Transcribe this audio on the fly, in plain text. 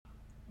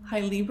Hi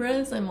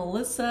Libras, I'm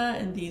Melissa,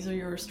 and these are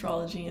your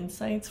astrology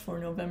insights for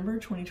November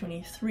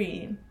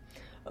 2023.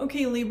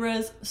 Okay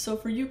Libras, so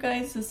for you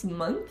guys this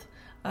month,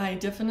 I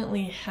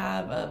definitely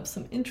have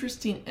some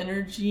interesting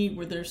energy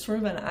where there's sort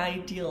of an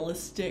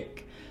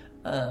idealistic,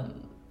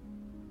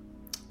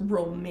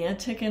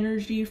 romantic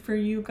energy for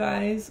you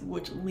guys,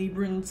 which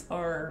Librans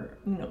are,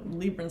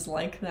 Librans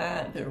like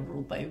that. They're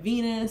ruled by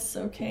Venus,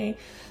 okay?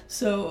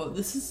 So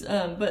this is,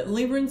 but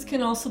Librans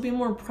can also be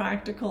more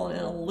practical and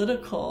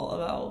analytical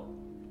about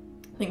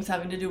things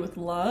having to do with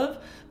love,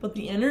 but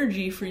the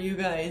energy for you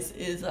guys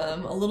is a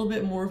little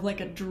bit more of like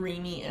a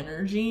dreamy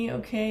energy,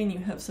 okay? And you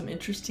have some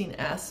interesting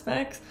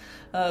aspects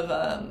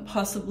of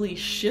possibly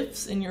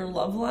shifts in your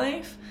love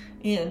life,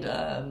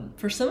 and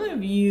for some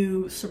of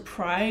you,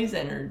 surprise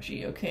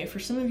energy, okay? For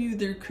some of you,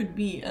 there could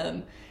be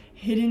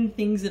hidden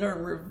things that are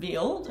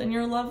revealed in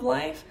your love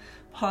life.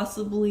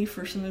 Possibly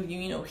for some of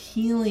you,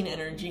 healing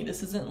energy.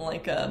 This isn't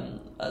like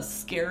a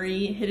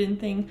scary hidden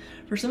thing.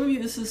 For some of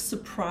you, this is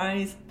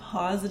surprise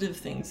positive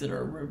things that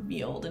are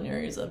revealed in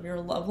areas of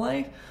your love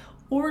life,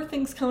 or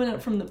things coming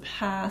up from the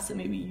past that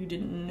maybe you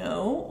didn't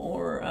know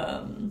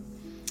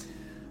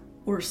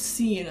or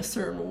see in a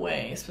certain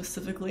way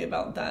specifically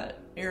about that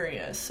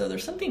area. So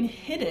there's something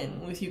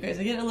hidden with you guys.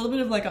 I get a little bit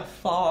of like a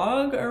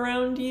fog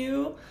around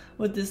you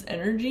with this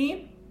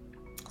energy.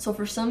 So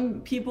for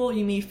some people,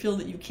 you may feel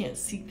that you can't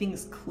see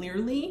things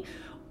clearly,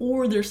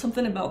 or there's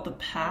something about the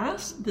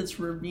past that's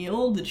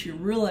revealed that you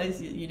realize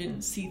that you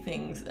didn't see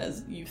things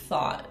as you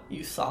thought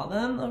you saw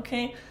them,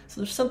 okay? So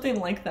there's something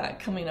like that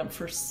coming up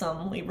for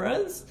some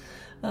Libras,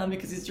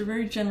 because these are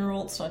very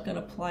general. It's not going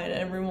to apply to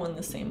everyone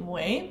the same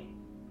way.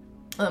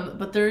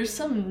 But there is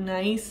some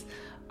nice,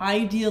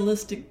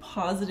 idealistic,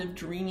 positive,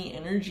 dreamy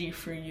energy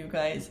for you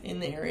guys in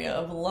the area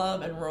of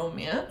love and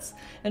romance.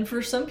 And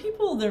for some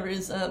people, there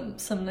is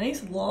some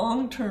nice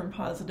long-term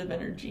positive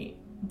energy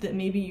that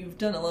maybe you've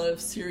done a lot of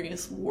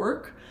serious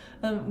work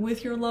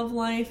with your love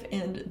life,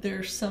 and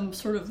there's some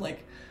sort of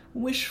like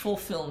wish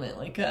fulfillment,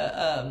 like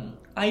a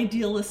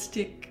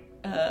idealistic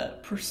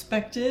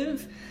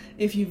perspective.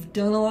 If you've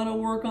done a lot of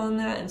work on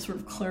that and sort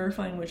of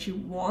clarifying what you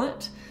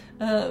want,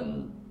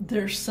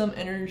 there's some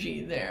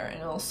energy there,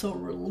 and also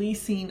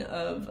releasing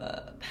of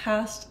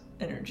past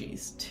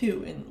energies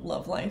too in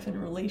love life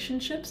and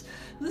relationships.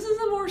 This is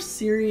a more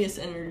serious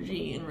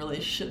energy in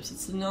relationships.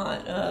 It's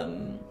not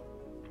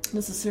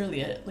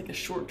necessarily like a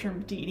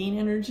short-term dating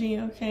energy,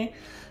 okay?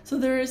 So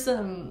there is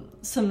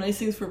some nice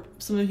things for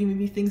some of you,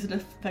 maybe things that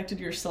affected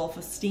your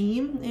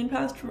self-esteem in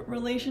past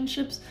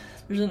relationships.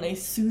 There's a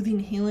nice soothing,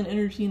 healing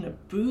energy and a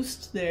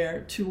boost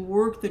there to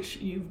work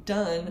that you've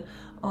done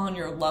on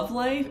your love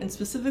life, and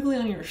specifically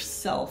on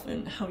yourself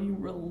and how you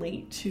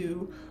relate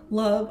to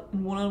love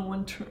and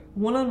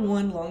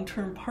one-on-one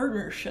long-term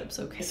partnerships,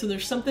 okay? So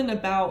there's something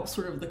about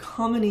sort of the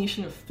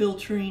combination of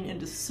filtering and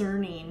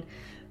discerning,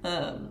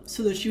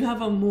 so that you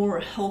have a more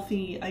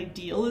healthy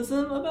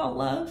idealism about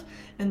love,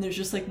 and there's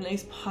just like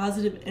nice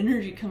positive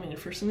energy coming in.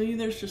 For some of you,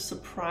 there's just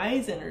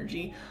surprise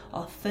energy,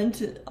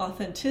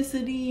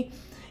 authenticity,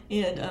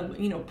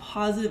 and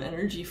positive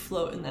energy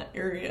flow in that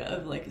area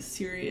of like a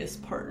serious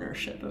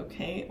partnership,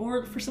 okay?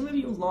 Or for some of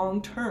you,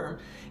 long-term,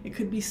 it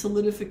could be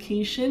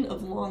solidification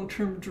of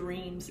long-term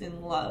dreams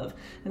in love,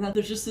 and that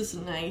there's just this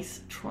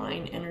nice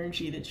trine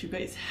energy that you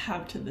guys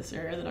have to this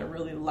area that I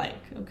really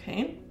like,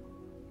 okay?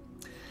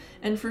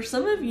 And for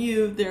some of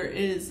you, there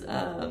is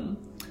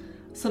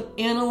some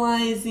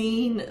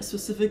analyzing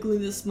specifically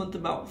this month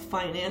about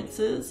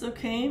finances,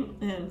 okay?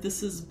 And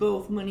this is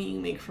both money you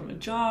make from a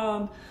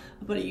job,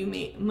 but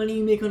money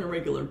you make on a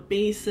regular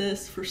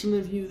basis. For some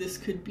of you, this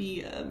could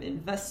be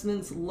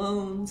investments,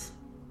 loans,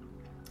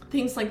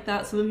 things like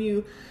that. Some of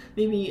you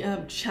maybe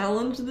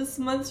challenged this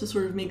month to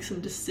sort of make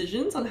some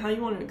decisions on how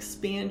you want to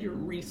expand your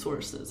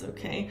resources,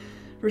 okay?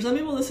 For some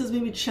people, this is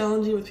maybe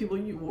challenging with people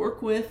you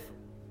work with,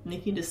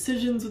 making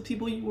decisions with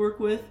people you work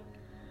with.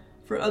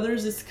 For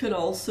others, this could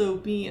also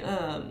be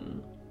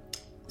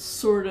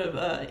sort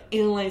of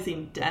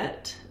analyzing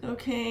debt,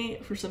 okay?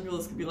 For some people,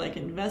 this could be like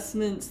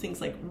investments,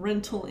 things like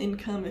rental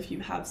income, if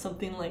you have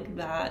something like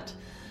that.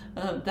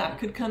 That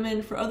could come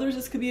in. For others,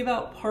 this could be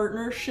about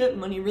partnership,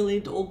 money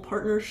related to old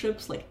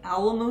partnerships, like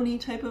alimony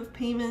type of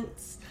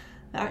payments.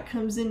 That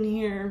comes in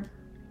here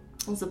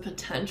as a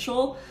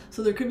potential.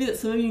 So there could be that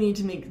some of you need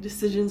to make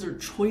decisions or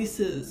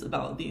choices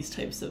about these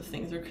types of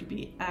things. There could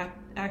be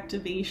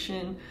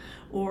activation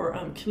or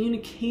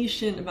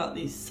communication about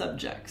these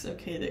subjects,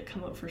 okay, that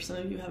come up for some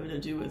of you having to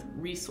do with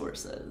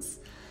resources.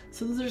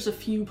 So there's a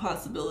few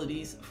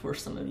possibilities for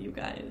some of you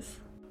guys.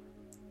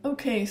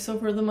 Okay, so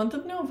for the month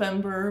of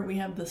November, we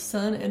have the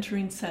Sun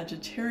entering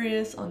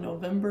Sagittarius on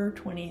November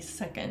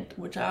 22nd,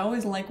 which I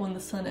always like when the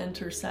Sun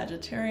enters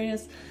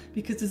Sagittarius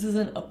because this is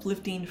an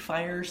uplifting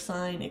fire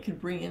sign. It can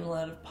bring in a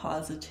lot of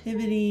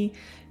positivity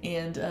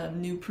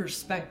and new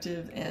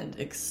perspective and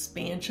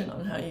expansion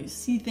on how you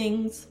see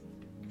things.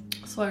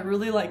 So I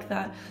really like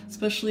that,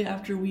 especially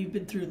after we've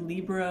been through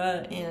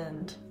Libra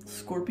and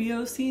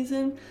Scorpio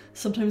season.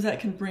 Sometimes that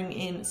can bring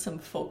in some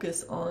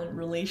focus on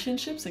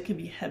relationships. It can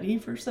be heavy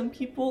for some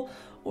people,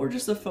 or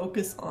just a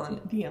focus on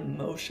the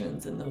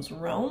emotions in those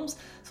realms.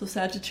 So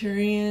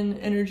Sagittarian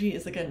energy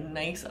is like a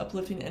nice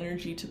uplifting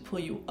energy to pull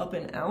you up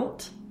and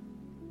out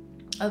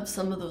of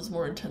some of those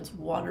more intense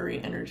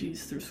watery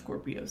energies through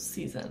Scorpio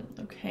season,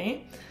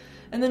 okay?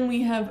 And then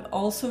we have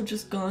also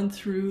just gone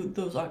through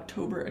those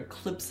October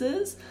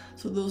eclipses.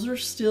 So those are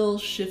still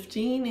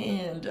shifting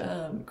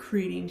and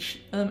creating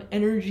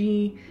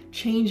energy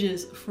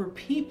changes for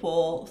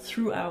people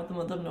throughout the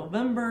month of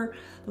November.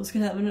 Those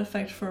can have an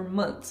effect for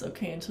months,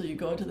 okay, until you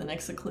go into the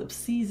next eclipse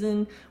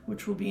season,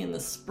 which will be in the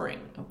spring,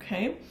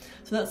 okay?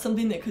 So that's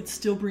something that could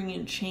still bring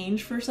in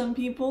change for some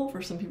people.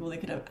 For some people, they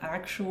could have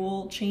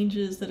actual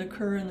changes that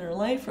occur in their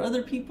life. For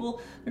other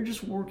people, they're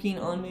just working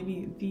on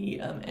maybe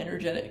the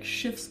energetic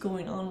shifts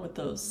going on with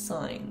those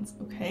signs,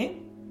 okay?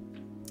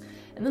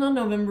 And then on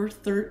November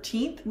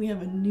 13th, we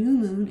have a new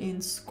moon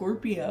in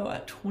Scorpio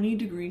at 20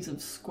 degrees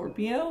of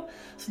Scorpio.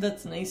 So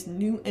that's nice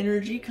new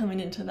energy coming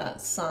into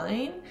that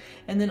sign.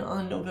 And then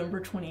on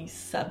November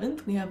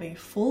 27th, we have a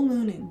full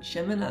moon in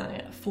Gemini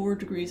at 4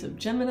 degrees of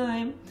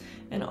Gemini.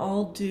 And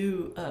I'll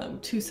do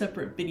 2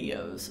 separate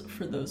videos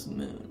for those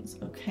moons,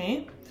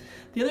 okay?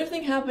 The other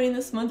thing happening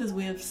this month is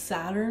we have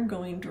Saturn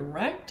going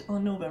direct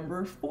on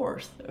November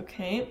 4th,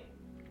 okay?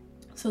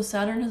 So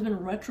Saturn has been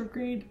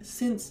retrograde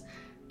since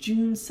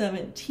June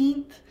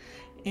 17th,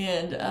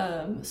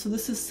 and so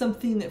this is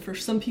something that for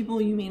some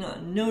people you may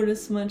not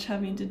notice much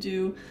having to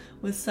do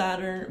with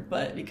Saturn,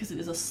 but because it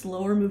is a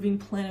slower moving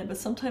planet. But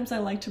sometimes I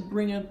like to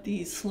bring up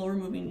these slower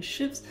moving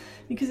shifts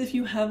because if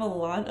you have a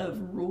lot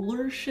of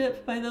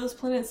rulership by those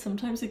planets,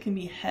 sometimes it can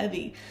be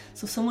heavy.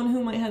 So someone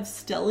who might have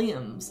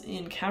stelliums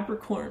in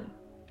Capricorn,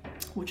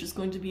 which is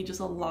going to be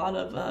just a lot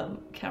of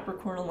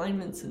Capricorn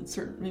alignments,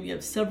 and maybe you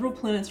have several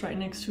planets right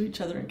next to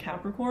each other in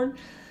Capricorn,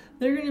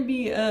 they're going to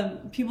be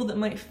people that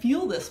might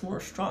feel this more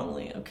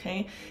strongly,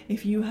 okay?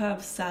 If you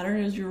have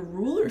Saturn as your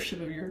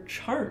rulership of your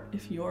chart,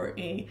 if you're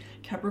a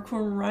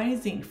Capricorn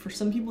rising, for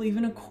some people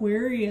even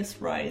Aquarius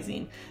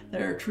rising,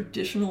 their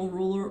traditional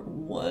ruler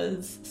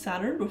was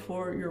Saturn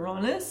before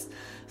Uranus.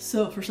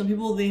 So for some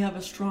people, they have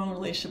a strong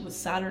relationship with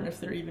Saturn if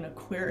they're even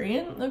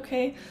Aquarian,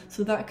 okay?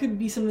 So that could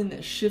be something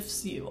that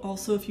shifts you.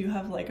 Also, if you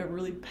have like a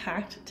really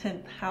packed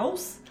 10th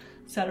house,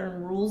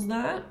 Saturn rules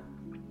that.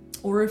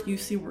 Or if you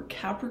see where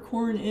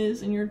Capricorn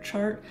is in your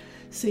chart,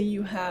 say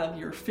you have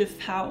your 5th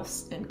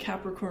house and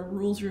Capricorn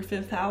rules your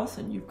 5th house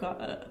and you've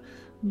got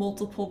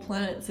multiple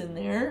planets in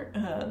there,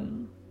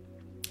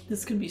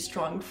 this could be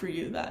strong for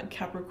you, that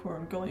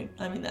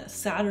that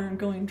Saturn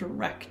going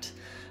direct,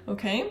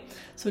 okay?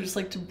 So I just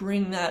like to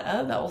bring that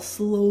up. That will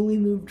slowly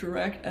move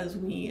direct as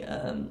we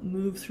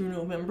move through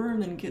November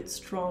and then get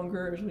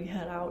stronger as we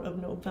head out of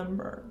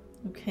November.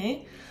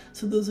 Okay,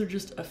 so those are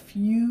just a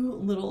few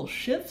little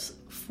shifts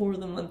for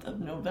the month of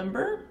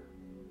November.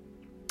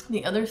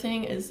 The other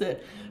thing is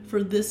that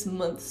for this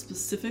month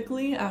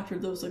specifically, after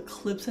those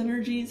eclipse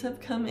energies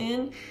have come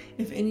in,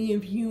 if any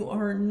of you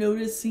are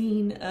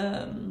noticing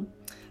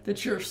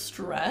that you're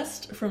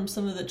stressed from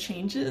some of the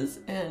changes,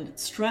 and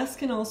stress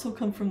can also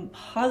come from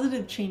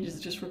positive changes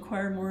that just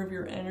require more of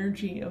your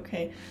energy,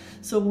 okay?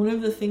 So one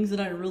of the things that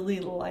I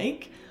really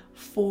like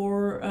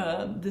for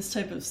this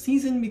type of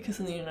season, because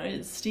in the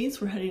United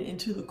States we're heading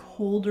into the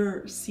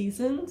colder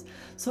seasons,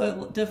 so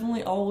I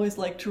definitely always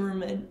like to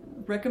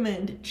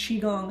recommend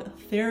Qigong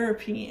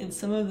therapy, and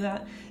some of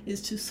that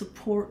is to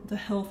support the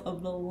health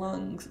of the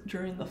lungs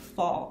during the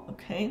fall,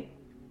 okay?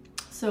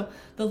 So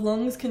the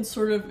lungs can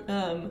sort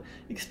of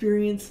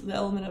experience the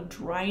element of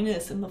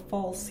dryness in the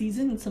fall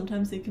season, and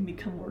sometimes they can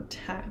become more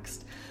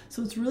taxed.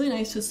 So it's really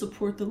nice to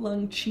support the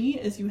lung qi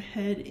as you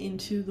head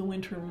into the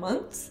winter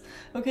months,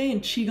 okay?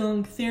 And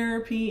Qigong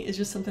therapy is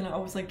just something I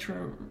always like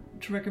to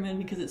recommend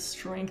because it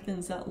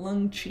strengthens that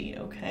lung qi,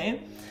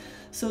 okay?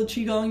 So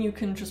Qigong you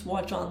can just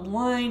watch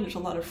online. There's a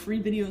lot of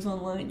free videos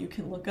online you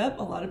can look up.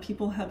 A lot of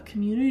people have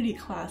community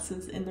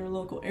classes in their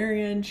local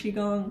area in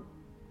Qigong.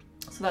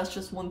 So that's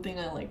just one thing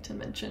I like to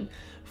mention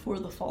for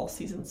the fall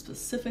season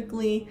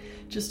specifically,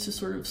 just to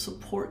sort of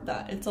support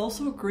that. It's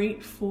also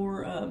great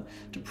for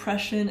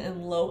depression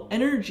and low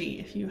energy.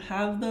 If you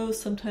have those,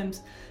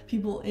 sometimes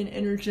people in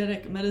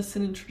energetic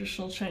medicine and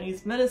traditional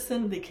Chinese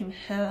medicine, they can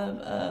have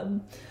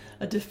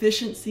a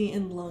deficiency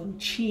in lung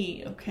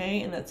qi,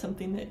 okay? And that's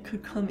something that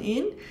could come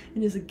in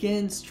and is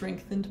again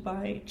strengthened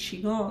by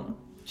Qigong.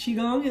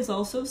 Qigong is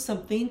also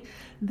something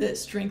that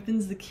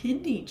strengthens the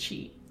kidney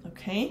qi,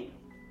 okay?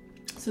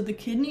 So the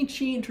kidney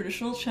qi in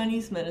traditional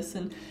Chinese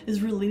medicine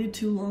is related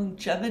to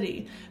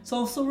longevity. It's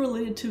also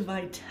related to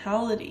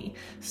vitality.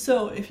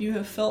 So if you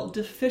have felt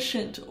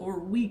deficient or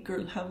weak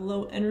or have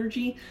low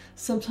energy,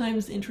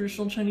 sometimes in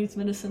traditional Chinese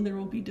medicine there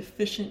will be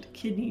deficient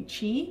kidney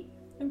qi,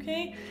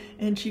 okay?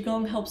 And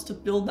Qigong helps to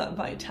build that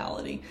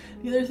vitality.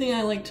 The other thing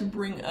I like to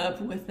bring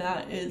up with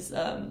that is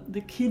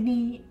the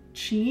kidney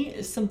Qi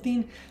is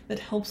something that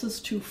helps us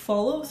to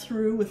follow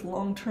through with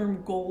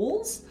long-term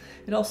goals.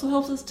 It also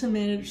helps us to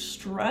manage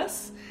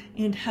stress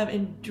and have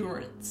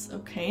endurance,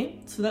 okay?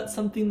 So that's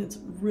something that's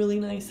really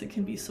nice that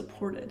can be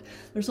supported.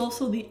 There's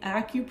also the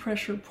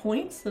acupressure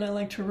points that I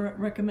like to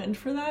recommend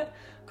for that,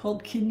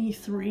 called kidney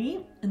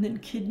 3 and then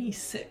kidney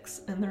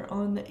 6, and they're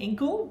on the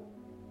ankle,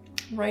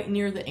 right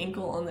near the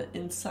ankle on the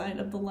inside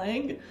of the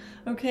leg,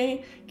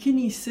 okay?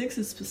 Kidney 6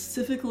 is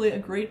specifically a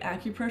great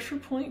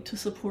acupressure point to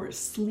support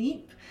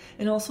sleep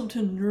and also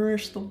to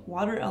nourish the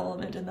water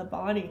element in the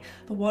body.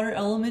 The water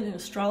element in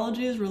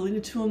astrology is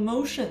related to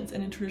emotions,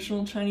 and in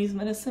traditional Chinese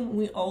medicine,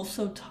 we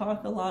also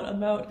talk a lot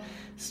about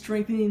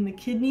strengthening the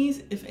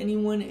kidneys if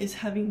anyone is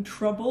having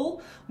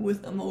trouble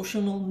with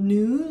emotional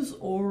news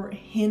or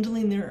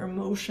handling their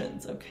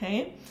emotions,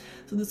 okay?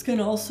 So this can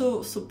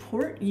also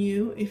support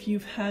you if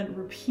you've had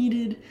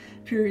repeated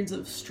periods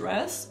of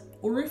stress,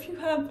 or if you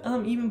have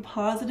even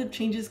positive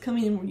changes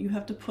coming in where you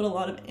have to put a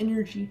lot of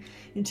energy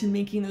into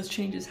making those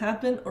changes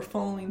happen or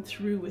following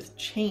through with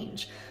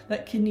change.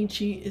 That kidney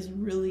Qi is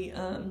really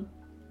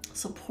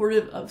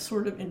supportive of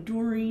sort of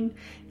enduring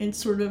and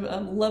sort of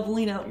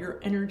leveling out your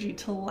energy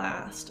to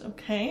last,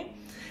 okay?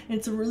 And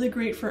it's really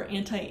great for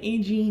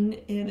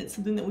anti-aging, and it's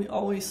something that we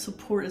always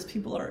support as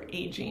people are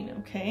aging,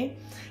 okay?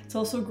 It's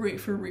also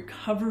great for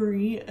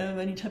recovery of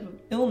any type of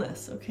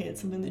illness, okay? It's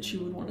something that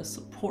you would want to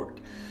support.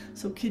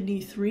 So kidney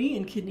 3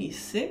 and kidney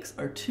 6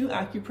 are 2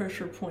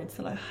 acupressure points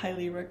that I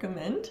highly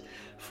recommend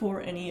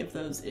for any of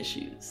those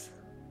issues.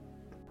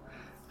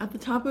 At the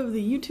top of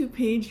the YouTube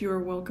page, you are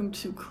welcome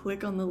to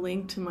click on the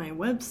link to my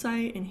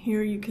website, and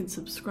here you can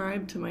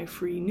subscribe to my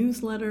free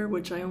newsletter,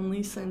 which I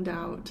only send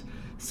out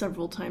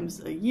several times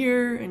a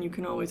year, and you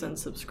can always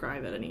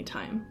unsubscribe at any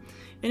time.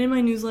 And in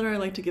my newsletter, I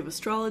like to give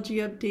astrology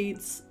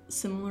updates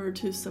similar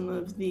to some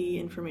of the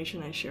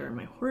information I share in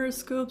my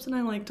horoscopes, and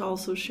I like to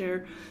also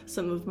share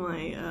some of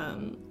my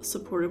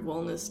supportive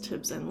wellness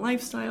tips and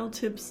lifestyle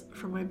tips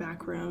from my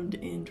background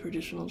in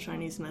traditional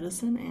Chinese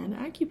medicine and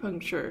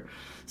acupuncture.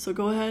 So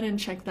go ahead and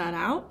check that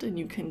out, and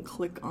you can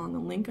click on the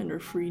link under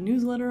free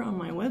newsletter on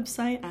my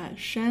website at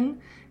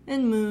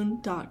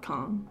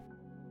shenandmoon.com.